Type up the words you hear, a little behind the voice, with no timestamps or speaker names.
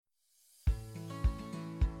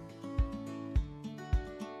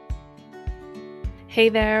Hey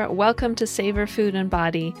there, welcome to Savor Food and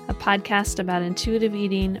Body, a podcast about intuitive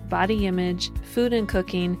eating, body image, food and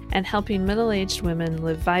cooking, and helping middle-aged women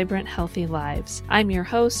live vibrant, healthy lives. I'm your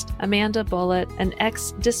host, Amanda Bullitt, an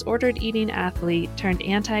ex-disordered eating athlete turned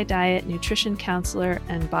anti-diet nutrition counselor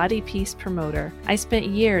and body peace promoter. I spent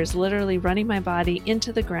years literally running my body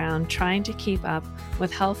into the ground trying to keep up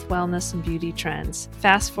with health, wellness, and beauty trends.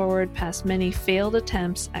 Fast forward past many failed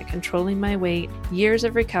attempts at controlling my weight, years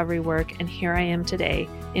of recovery work, and here I am today,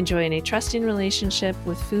 enjoying a trusting relationship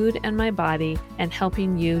with food and my body and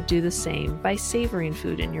helping you do the same by savoring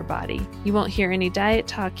food in your body. You won't hear any diet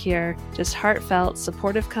talk here, just heartfelt,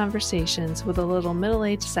 supportive conversations with a little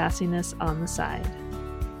middle-aged sassiness on the side.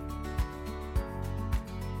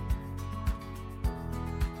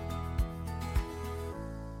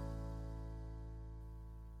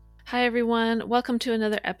 Hi everyone, welcome to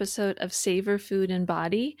another episode of Savor Food and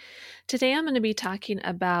Body. Today I'm going to be talking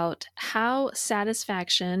about how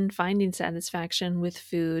finding satisfaction with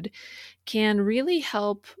food can really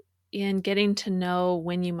help in getting to know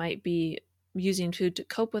when you might be using food to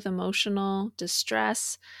cope with emotional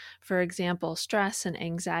distress, for example, stress and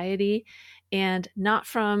anxiety, and not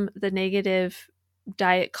from the negative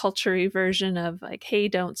diet culture-y version of like, hey,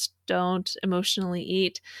 don't emotionally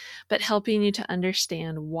eat, but helping you to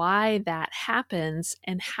understand why that happens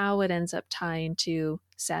and how it ends up tying to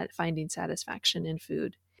finding satisfaction in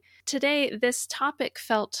food. Today, this topic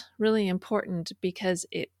felt really important because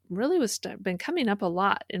it really been coming up a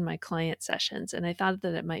lot in my client sessions, and I thought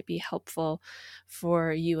that it might be helpful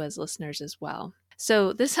for you as listeners as well.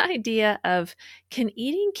 So this idea of, can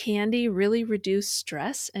eating candy really reduce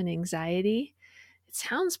stress and anxiety? It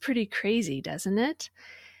sounds pretty crazy, doesn't it?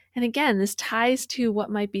 And again, this ties to what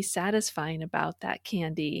might be satisfying about that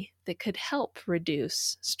candy that could help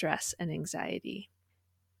reduce stress and anxiety.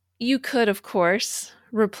 You could, of course,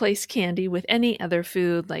 replace candy with any other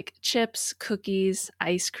food like chips, cookies,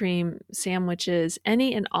 ice cream, sandwiches.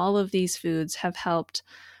 Any and all of these foods have helped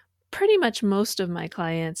pretty much most of my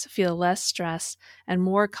clients feel less stress and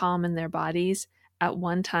more calm in their bodies at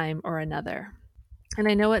one time or another. And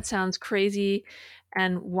I know it sounds crazy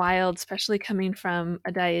and wild, especially coming from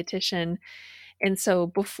a dietitian. And so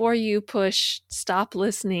before you push stop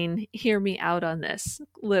listening, hear me out on this,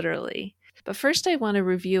 literally. But first, I want to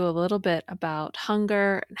review a little bit about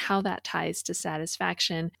hunger and how that ties to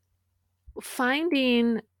satisfaction.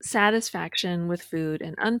 Finding satisfaction with food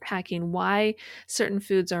and unpacking why certain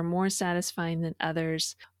foods are more satisfying than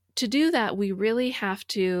others. To do that, we really have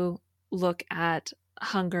to look at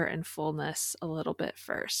hunger and fullness a little bit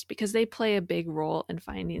first, because they play a big role in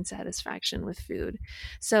finding satisfaction with food.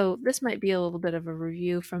 So this might be a little bit of a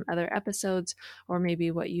review from other episodes, or maybe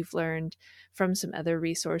what you've learned from some other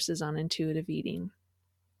resources on intuitive eating.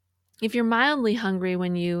 If you're mildly hungry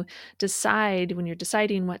when you're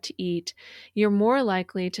deciding what to eat, you're more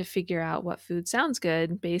likely to figure out what food sounds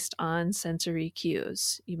good based on sensory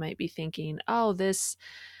cues. You might be thinking, oh, this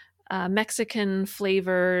Mexican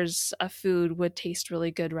flavors of food would taste really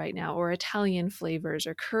good right now, or Italian flavors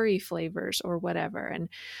or curry flavors or whatever. And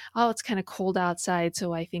oh, it's kind of cold outside,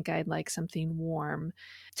 so I think I'd like something warm.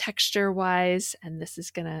 Texture-wise, and this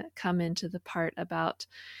is going to come into the part about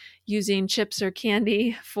using chips or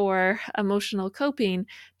candy for emotional coping,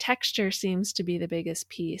 texture seems to be the biggest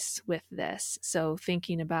piece with this. So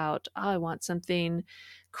thinking about, oh, I want something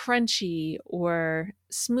crunchy or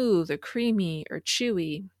smooth or creamy or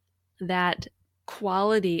chewy. That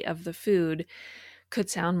quality of the food could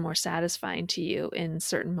sound more satisfying to you in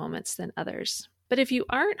certain moments than others. But if you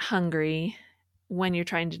aren't hungry when you're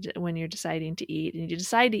deciding to eat, and you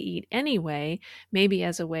decide to eat anyway, maybe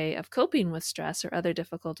as a way of coping with stress or other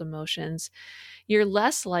difficult emotions, you're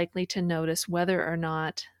less likely to notice whether or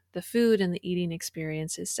not the food and the eating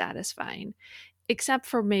experience is satisfying, except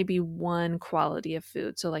for maybe one quality of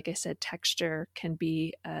food. So like I said, texture can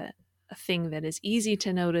be a thing that is easy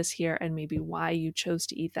to notice here, and maybe why you chose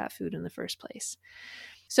to eat that food in the first place.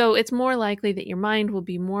 So it's more likely that your mind will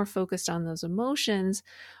be more focused on those emotions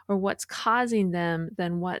or what's causing them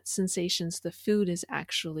than what sensations the food is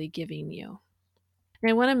actually giving you. And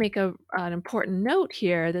I want to make an important note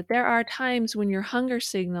here that there are times when your hunger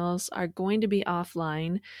signals are going to be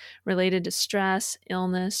offline, related to stress,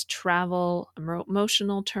 illness, travel,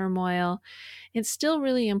 emotional turmoil. It's still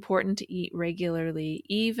really important to eat regularly,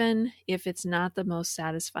 even if it's not the most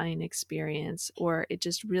satisfying experience, or it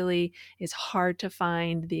just really is hard to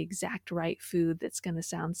find the exact right food that's going to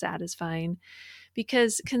sound satisfying.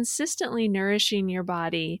 Because consistently nourishing your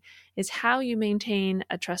body is how you maintain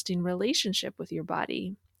a trusting relationship with your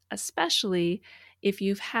body, especially if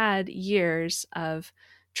you've had years of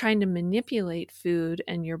trying to manipulate food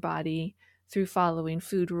and your body through following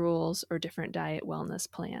food rules or different diet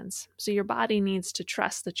wellness plans. So your body needs to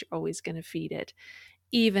trust that you're always going to feed it,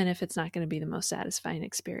 even if it's not going to be the most satisfying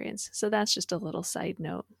experience. So that's just a little side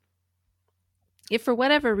note. If for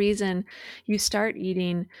whatever reason you start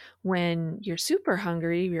eating when you're super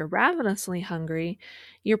hungry, you're ravenously hungry,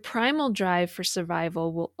 your primal drive for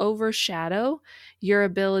survival will overshadow your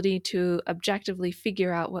ability to objectively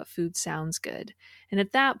figure out what food sounds good. And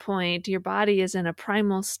at that point, your body is in a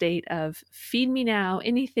primal state of feed me now,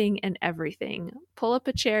 anything and everything. Pull up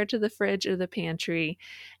a chair to the fridge or the pantry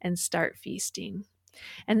and start feasting.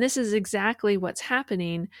 And this is exactly what's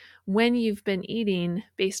happening when you've been eating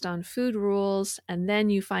based on food rules, and then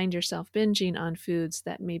you find yourself binging on foods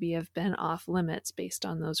that maybe have been off limits based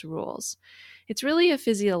on those rules. It's really a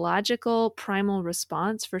physiological, primal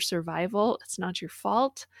response for survival. It's not your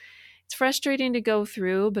fault. It's frustrating to go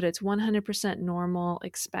through, but it's 100% normal,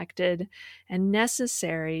 expected, and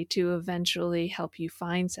necessary to eventually help you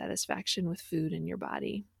find satisfaction with food in your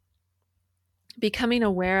body. Becoming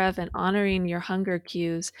aware of and honoring your hunger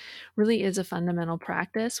cues really is a fundamental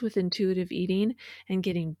practice with intuitive eating and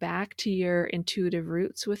getting back to your intuitive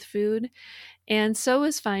roots with food. And so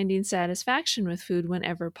is finding satisfaction with food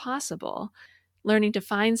whenever possible. Learning to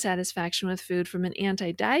find satisfaction with food from an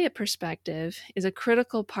anti-diet perspective is a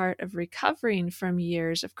critical part of recovering from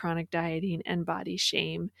years of chronic dieting and body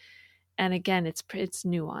shame. And again, it's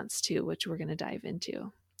nuanced too, which we're going to dive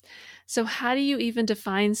into. So, how do you even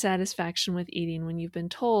define satisfaction with eating when you've been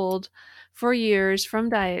told for years from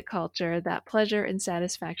diet culture that pleasure and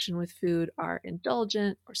satisfaction with food are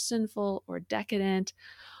indulgent or sinful or decadent,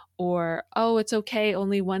 or, oh, it's okay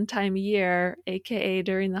only one time a year, aka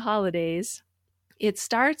during the holidays? It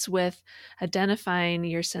starts with identifying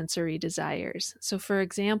your sensory desires. So, for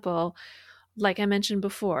example, like I mentioned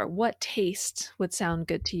before, what taste would sound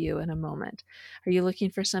good to you in a moment? Are you looking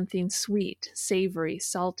for something sweet, savory,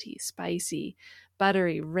 salty, spicy,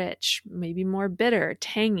 buttery, rich, maybe more bitter,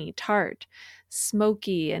 tangy, tart,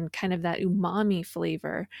 smoky, and kind of that umami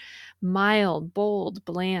flavor, mild, bold,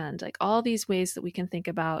 bland, like all these ways that we can think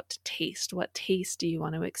about taste. What taste do you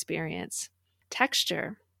want to experience?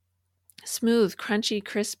 Texture. Smooth, crunchy,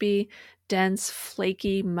 crispy, dense,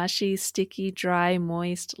 flaky, mushy, sticky, dry,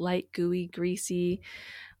 moist, light, gooey, greasy,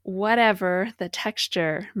 whatever the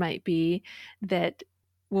texture might be that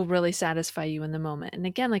will really satisfy you in the moment. And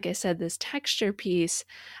again, like I said, this texture piece,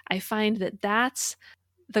 I find that that's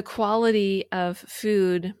the quality of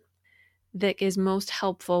food that is most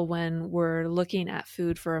helpful when we're looking at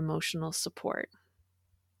food for emotional support.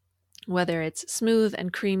 Whether it's smooth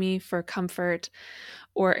and creamy for comfort,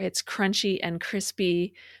 or it's crunchy and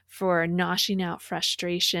crispy for gnashing out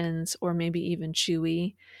frustrations, or maybe even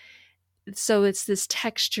chewy. So it's this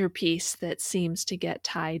texture piece that seems to get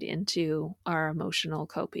tied into our emotional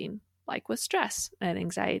coping, like with stress and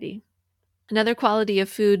anxiety. Another quality of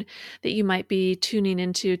food that you might be tuning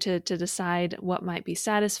into to decide what might be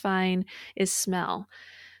satisfying is smell.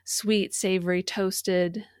 Sweet, savory,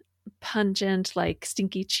 toasted, pungent, like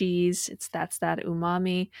stinky cheese. That's that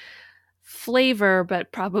umami flavor,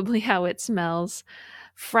 but probably how it smells.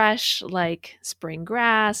 Fresh, like spring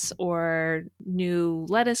grass or new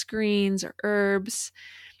lettuce greens or herbs.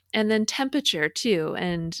 And then temperature too.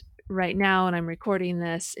 And right now, when I'm recording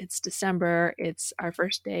this, it's December. It's our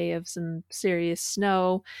first day of some serious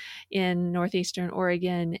snow in northeastern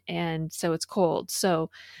Oregon. And so it's cold.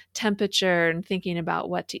 So temperature and thinking about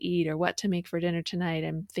what to eat or what to make for dinner tonight,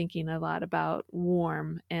 I'm thinking a lot about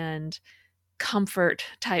warm and comfort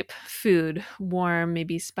type food. Warm,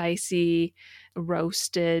 maybe spicy,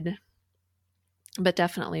 roasted, but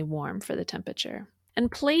definitely warm for the temperature. And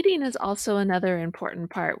plating is also another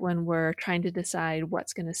important part when we're trying to decide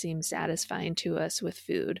what's going to seem satisfying to us with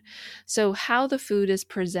food. So how the food is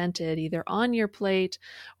presented, either on your plate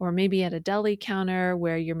or maybe at a deli counter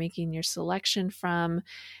where you're making your selection from,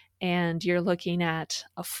 and you're looking at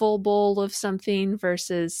a full bowl of something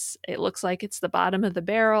versus it looks like it's the bottom of the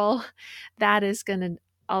barrel, that is going to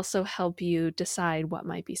also help you decide what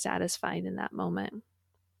might be satisfying in that moment.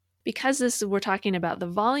 Because we're talking about the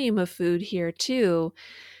volume of food here too,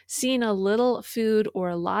 seeing a little food or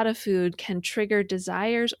a lot of food can trigger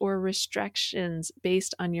desires or restrictions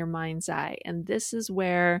based on your mind's eye. And this is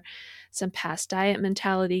where some past diet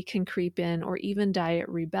mentality can creep in, or even diet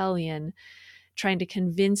rebellion, trying to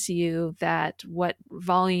convince you that what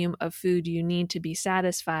volume of food you need to be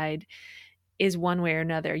satisfied is one way or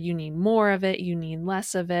another. You need more of it, you need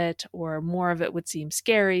less of it, or more of it would seem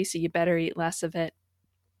scary, so you better eat less of it.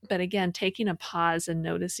 But again, taking a pause and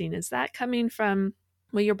noticing, is that coming from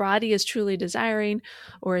what your body is truly desiring,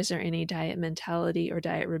 or is there any diet mentality or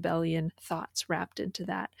diet rebellion thoughts wrapped into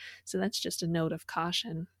that? So that's just a note of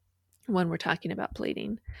caution when we're talking about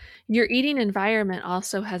plating. Your eating environment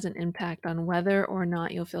also has an impact on whether or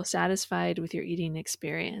not you'll feel satisfied with your eating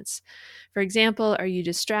experience. For example, are you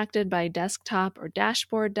distracted by desktop or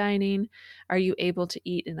dashboard dining? Are you able to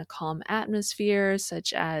eat in a calm atmosphere,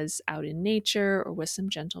 such as out in nature or with some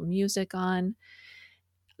gentle music on?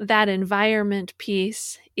 That environment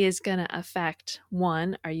piece is going to affect,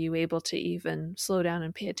 one, are you able to even slow down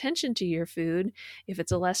and pay attention to your food? If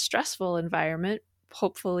it's a less stressful environment,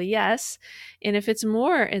 hopefully yes. And if it's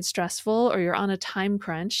more stressful or you're on a time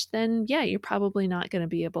crunch, then yeah, you're probably not going to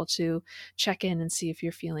be able to check in and see if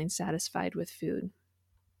you're feeling satisfied with food.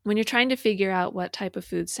 When you're trying to figure out what type of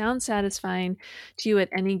food sounds satisfying to you at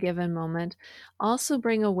any given moment, also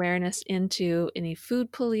bring awareness into any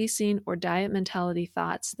food policing or diet mentality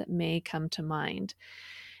thoughts that may come to mind.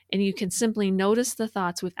 And you can simply notice the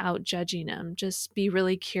thoughts without judging them. Just be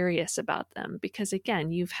really curious about them because,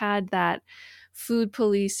 again, you've had that food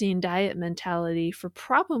policing diet mentality for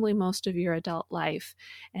probably most of your adult life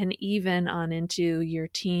and even on into your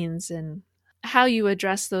teens. And how you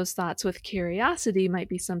address those thoughts with curiosity might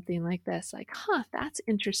be something like this, like, that's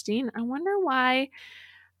interesting. I wonder why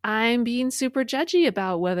I'm being super judgy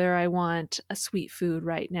about whether I want a sweet food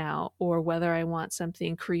right now or whether I want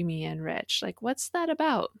something creamy and rich. Like, what's that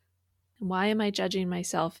about? Why am I judging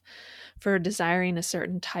myself for desiring a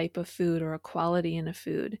certain type of food or a quality in a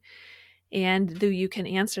food? And though you can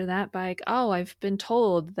answer that by, I've been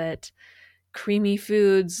told that creamy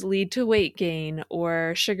foods lead to weight gain,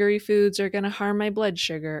 or sugary foods are going to harm my blood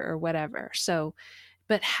sugar, or whatever. So,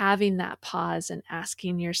 but having that pause and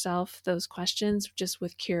asking yourself those questions just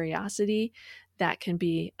with curiosity, that can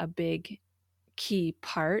be a big key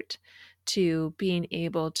part to being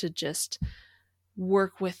able to just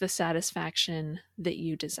work with the satisfaction that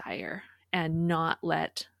you desire and not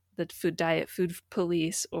let the food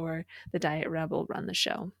police or the diet rebel run the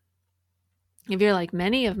show. If you're like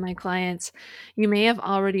many of my clients, you may have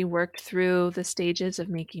already worked through the stages of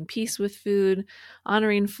making peace with food,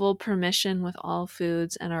 honoring full permission with all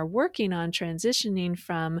foods, and are working on transitioning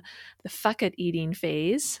from the fuck it eating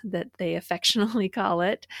phase that they affectionately call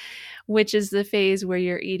it, which is the phase where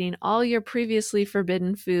you're eating all your previously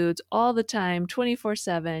forbidden foods all the time,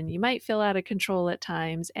 24/7. You might feel out of control at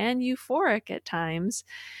times and euphoric at times.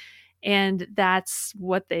 And that's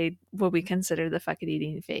what we consider the fuck it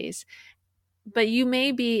eating phase. But you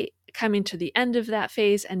may be coming to the end of that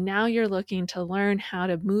phase, and now you're looking to learn how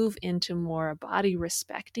to move into more a body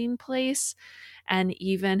respecting place and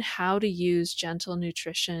even how to use gentle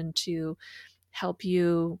nutrition to help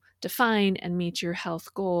you define and meet your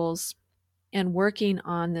health goals. And working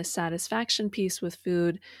on this satisfaction piece with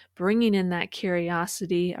food, bringing in that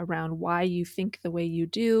curiosity around why you think the way you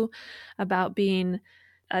do, about being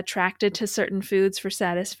attracted to certain foods for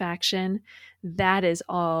satisfaction, that is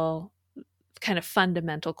all kind of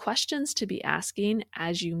fundamental questions to be asking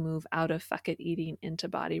as you move out of fuck it eating into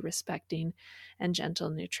body respecting and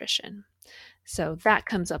gentle nutrition. So that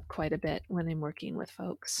comes up quite a bit when I'm working with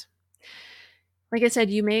folks. Like I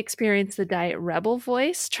said, you may experience the diet rebel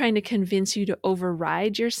voice trying to convince you to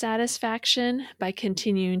override your satisfaction by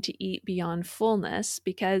continuing to eat beyond fullness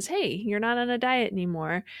because, hey, you're not on a diet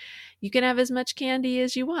anymore. You can have as much candy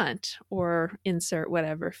as you want or insert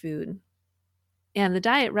whatever food. And the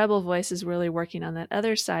diet rebel voice is really working on that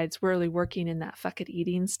other side. It's really working in that fuck it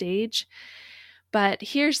eating stage. But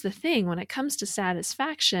here's the thing, when it comes to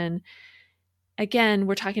satisfaction, again,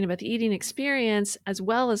 we're talking about the eating experience as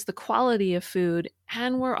well as the quality of food.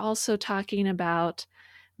 And we're also talking about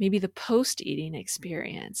maybe the post-eating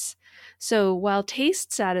experience. So while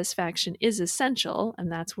taste satisfaction is essential,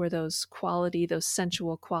 and that's where those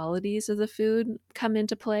sensual qualities of the food come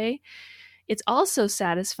into play, it's also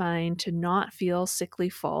satisfying to not feel sickly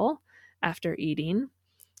full after eating.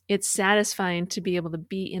 It's satisfying to be able to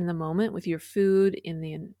be in the moment with your food in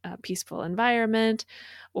the peaceful environment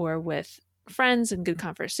or with friends and good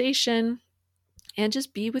conversation and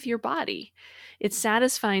just be with your body. It's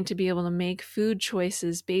satisfying to be able to make food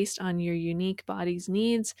choices based on your unique body's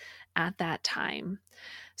needs at that time.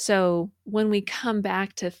 So when we come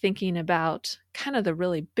back to thinking about kind of the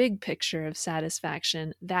really big picture of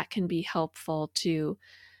satisfaction, that can be helpful to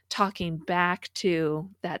talking back to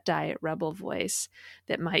that diet rebel voice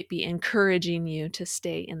that might be encouraging you to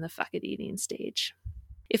stay in the fuck it eating stage.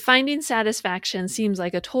 If finding satisfaction seems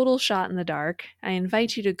like a total shot in the dark, I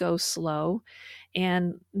invite you to go slow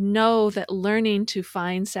and know that learning to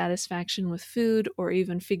find satisfaction with food or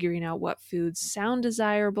even figuring out what foods sound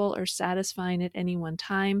desirable or satisfying at any one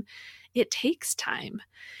time it takes time.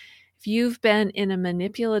 If you've been in a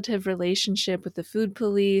manipulative relationship with the food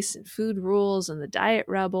police and food rules and the diet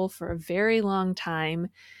rebel for a very long time,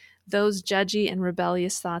 those judgy and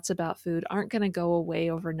rebellious thoughts about food aren't going to go away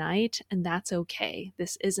overnight, and that's okay.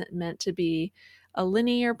 This isn't meant to be a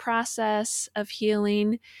linear process of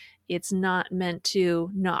healing. It's not meant to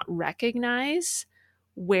not recognize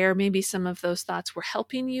where maybe some of those thoughts were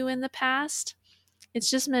helping you in the past. It's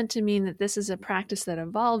just meant to mean that this is a practice that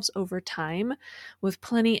evolves over time with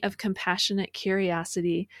plenty of compassionate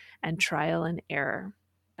curiosity and trial and error.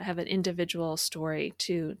 I have an individual story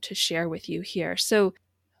to share with you here. So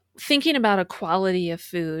thinking about a quality of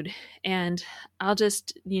food, and I'll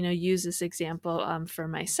just, use this example for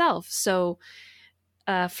myself. So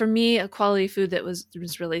for me, a quality food that was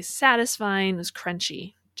really satisfying was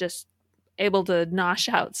crunchy, just able to nosh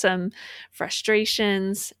out some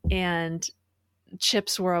frustrations, and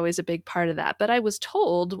chips were always a big part of that. But I was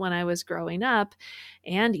told when I was growing up,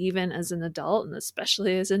 and even as an adult, and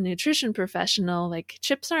especially as a nutrition professional, like,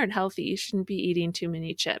 chips aren't healthy. You shouldn't be eating too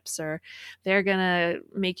many chips, or they're going to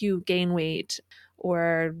make you gain weight,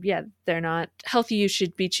 or they're not healthy. You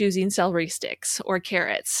should be choosing celery sticks or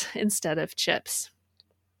carrots instead of chips.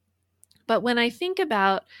 But when I think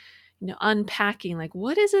about unpacking, like,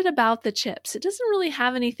 what is it about the chips? It doesn't really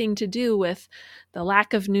have anything to do with the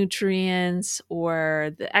lack of nutrients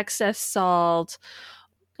or the excess salt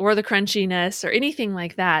or the crunchiness or anything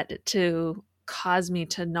like that to cause me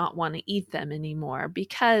to not want to eat them anymore,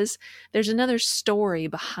 because there's another story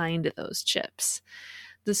behind those chips.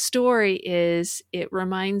 The story is, it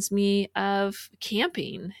reminds me of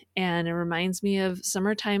camping, and it reminds me of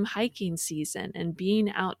summertime hiking season and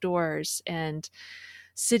being outdoors and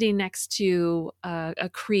sitting next to a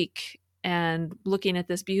creek and looking at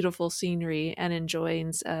this beautiful scenery and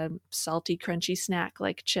enjoying a salty, crunchy snack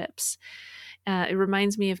like chips. It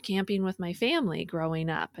reminds me of camping with my family growing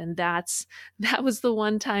up. And that was the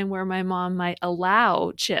one time where my mom might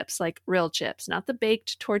allow chips, like real chips, not the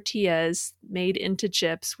baked tortillas made into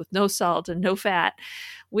chips with no salt and no fat.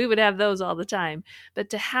 We would have those all the time.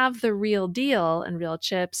 But to have the real deal and real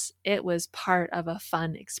chips, it was part of a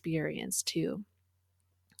fun experience too.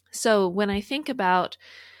 So when I think about,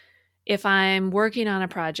 if I'm working on a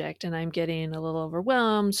project and I'm getting a little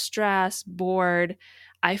overwhelmed, stressed, bored,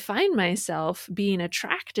 I find myself being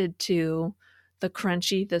attracted to the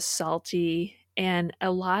crunchy, the salty, and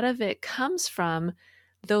a lot of it comes from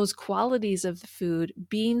those qualities of the food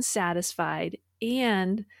being satisfied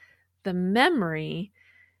and the memory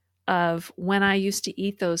of when I used to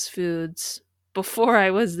eat those foods before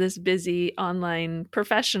I was this busy online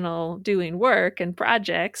professional doing work and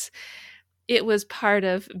projects. It was part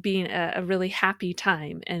of being a really happy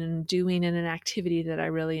time and doing an activity that I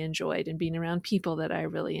really enjoyed and being around people that I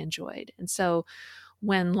really enjoyed. And so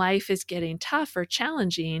when life is getting tough or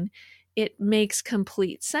challenging, it makes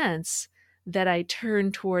complete sense that I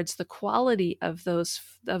turn towards the quality of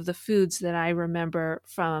the foods that I remember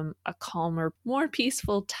from a calmer, more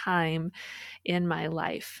peaceful time in my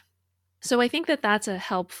life. So I think that that's a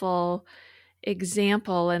helpful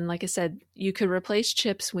example. And like I said, you could replace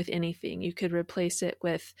chips with anything. You could replace it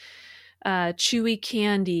with chewy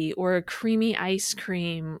candy or creamy ice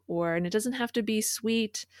cream, and it doesn't have to be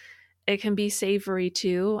sweet. It can be savory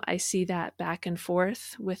too. I see that back and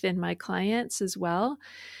forth within my clients as well.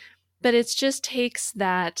 But it just takes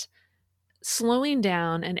that slowing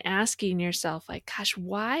down and asking yourself, like, gosh,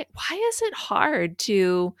 why is it hard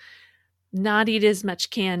to not eat as much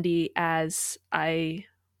candy as I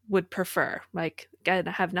would prefer? Like, I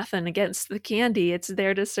have nothing against the candy. It's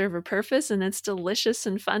there to serve a purpose and it's delicious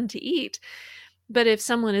and fun to eat. But if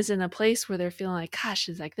someone is in a place where they're feeling like, gosh,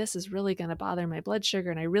 it's like, this is really going to bother my blood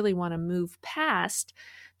sugar, and I really want to move past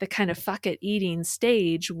the kind of fuck it eating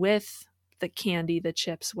stage with the candy, the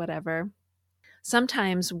chips, whatever.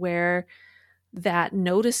 Sometimes where that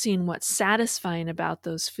noticing what's satisfying about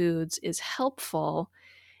those foods is helpful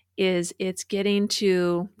is it's getting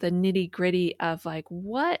to the nitty gritty of, like,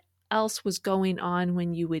 what else was going on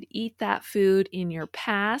when you would eat that food in your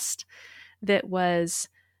past that was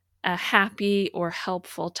a happy or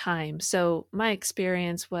helpful time. So my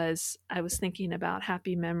experience was, I was thinking about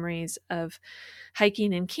happy memories of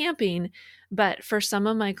hiking and camping, but for some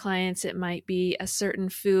of my clients, it might be a certain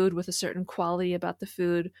food with a certain quality about the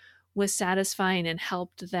food was satisfying and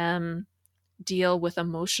helped them deal with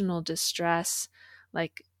emotional distress,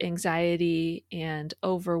 like anxiety and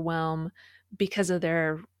overwhelm, because of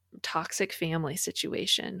their toxic family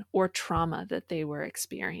situation or trauma that they were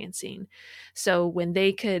experiencing. So when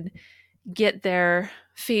they could get their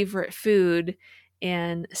favorite food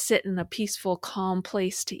and sit in a peaceful, calm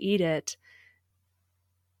place to eat it,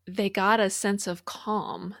 they got a sense of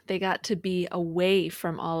calm. They got to be away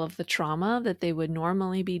from all of the trauma that they would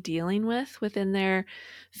normally be dealing with within their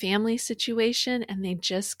family situation, and they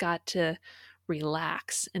just got to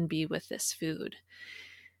relax and be with this food.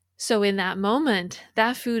 So in that moment,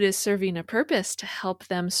 that food is serving a purpose to help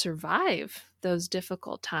them survive those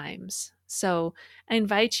difficult times. So I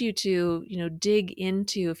invite you to, dig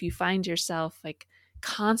into, if you find yourself like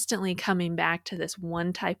constantly coming back to this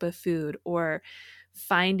one type of food, or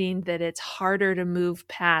finding that it's harder to move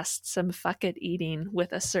past some fuck it eating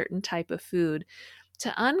with a certain type of food,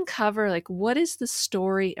 to uncover like what is the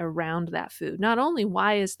story around that food. Not only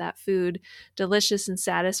why is that food delicious and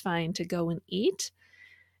satisfying to go and eat,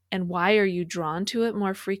 and why are you drawn to it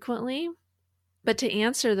more frequently? But to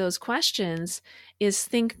answer those questions is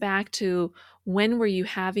think back to, when were you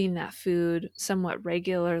having that food somewhat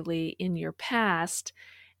regularly in your past,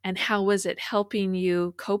 and how was it helping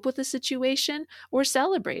you cope with a situation or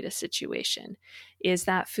celebrate a situation? Is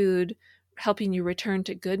that food helping you return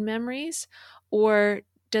to good memories, or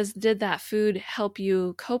did that food help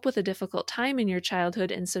you cope with a difficult time in your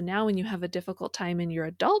childhood? And so now when you have a difficult time in your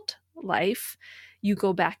adult life, you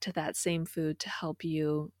go back to that same food to help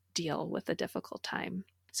you deal with a difficult time.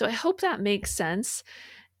 So I hope that makes sense.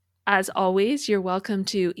 As always, you're welcome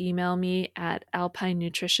to email me at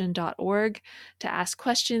alpinenutrition.org to ask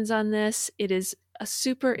questions on this. It is a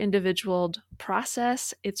super individual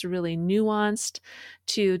process. It's really nuanced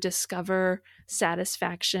to discover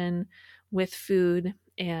satisfaction with food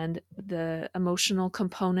and the emotional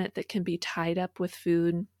component that can be tied up with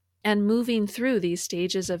food. And moving through these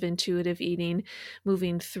stages of intuitive eating,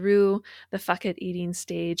 moving through the fuck it eating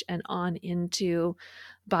stage and on into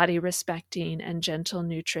body respecting and gentle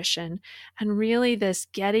nutrition. And really this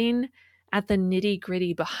getting at the nitty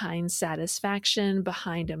gritty behind satisfaction,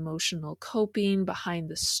 behind emotional coping, behind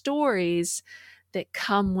the stories that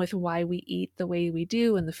come with why we eat the way we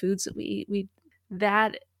do and the foods that we eat.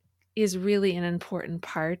 That is really an important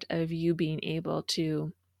part of you being able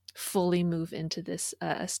to fully move into this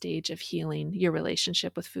stage of healing your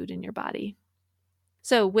relationship with food in your body.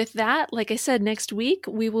 So with that, like I said, next week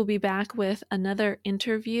we will be back with another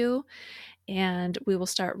interview, and we will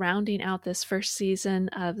start rounding out this first season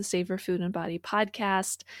of the Savor Food and Body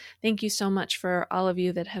podcast. Thank you so much for all of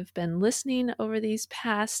you that have been listening over these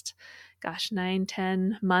past 9,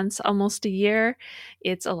 10 months, almost a year.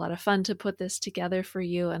 It's a lot of fun to put this together for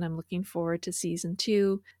you, and I'm looking forward to season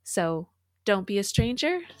 2. So don't be a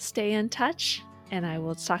stranger, stay in touch, and I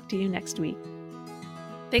will talk to you next week.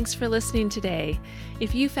 Thanks for listening today.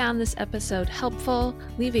 If you found this episode helpful,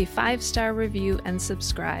 leave a 5-star review and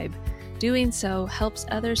subscribe. Doing so helps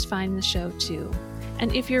others find the show too.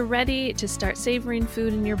 And if you're ready to start savoring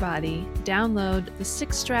food in your body, download the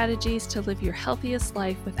 6 strategies to live your healthiest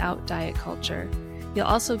life without diet culture. You'll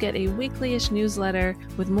also get a weekly-ish newsletter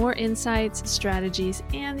with more insights, strategies,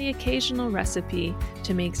 and the occasional recipe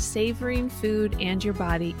to make savoring food and your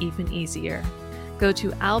body even easier. Go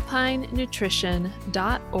to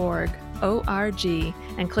alpinenutrition.org,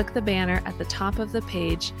 and click the banner at the top of the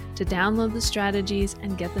page to download the strategies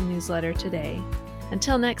and get the newsletter today.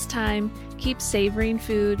 Until next time, keep savoring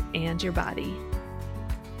food and your body.